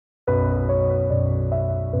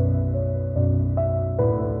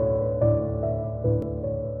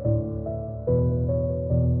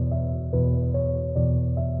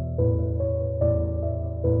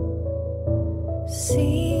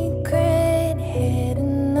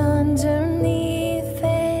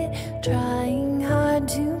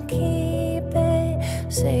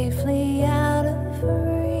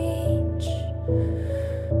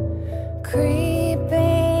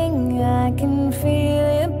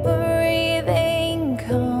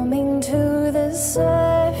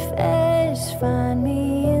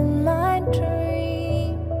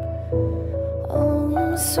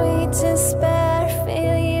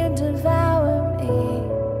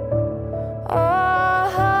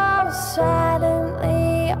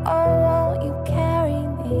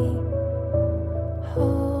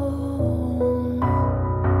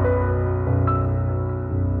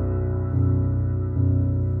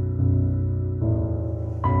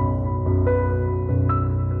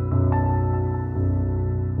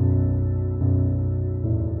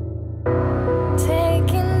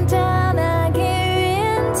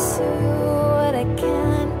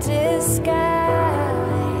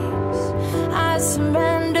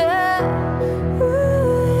surrender.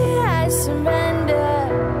 Ooh, I surrender.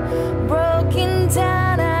 Broken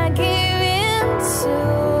down, I give in to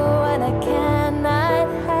what I cannot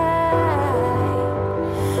hide.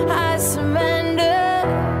 I surrender.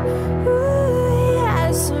 Ooh,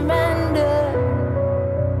 I surrender.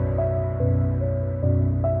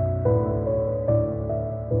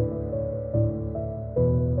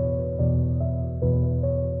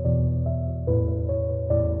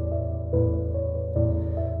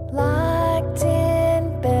 Locked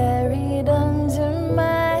in, buried under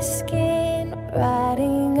my skin,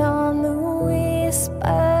 riding on the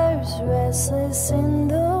whispers, restless in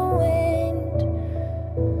the wind.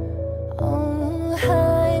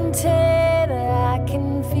 Unhunted, I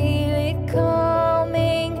can feel it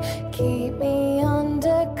coming. Keep me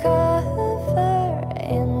undercover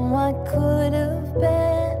in what could have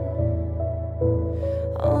been.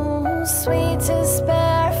 Oh, sweet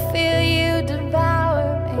despair, feel you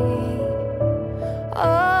devour me.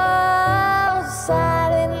 Oh,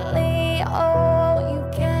 silently, oh, you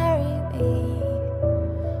carry me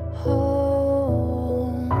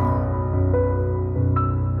home.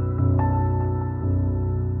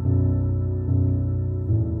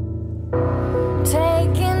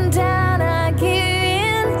 Taken down, I give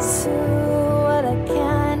in to what I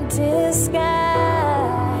can't disguise.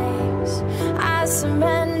 I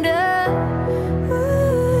surrender.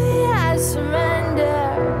 Ooh, I surrender.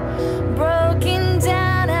 Broken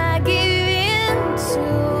down, I give in to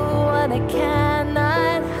what I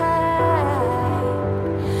cannot hide.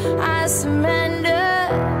 I surrender.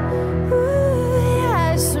 Ooh,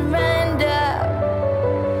 I surrender.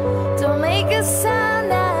 Don't make a sound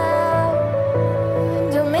now.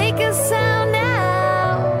 Don't make a sound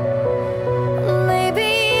now. Maybe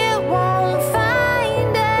it won't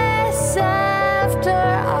find us after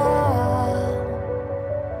all.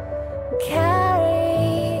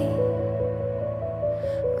 Carry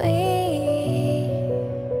me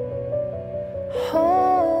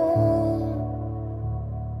home.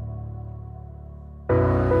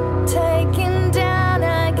 Taken down,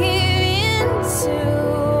 I give in to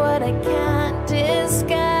what I can't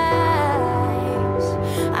disguise.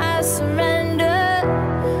 I surrender.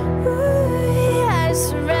 Ooh, I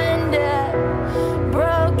surrender.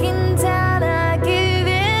 Broken down, I give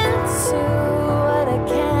in to what I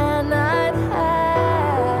cannot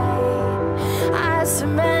hide. I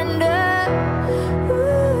surrender.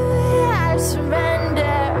 Ooh, I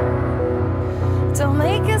surrender. Don't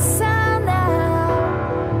make a sound now.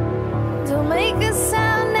 Don't make a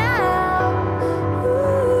sound now.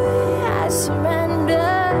 Ooh, I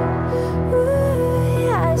surrender. Ooh,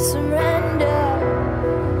 I surrender.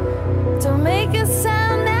 Don't make a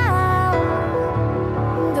sound now.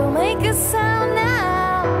 Don't make a sound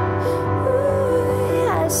now. Ooh,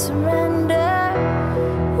 I surrender.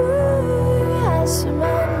 Ooh, I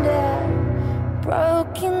surrender.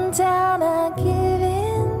 Broken down, I give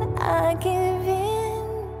in. I give in.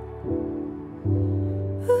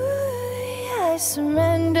 Ooh, I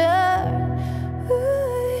surrender.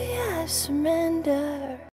 Ooh, I surrender.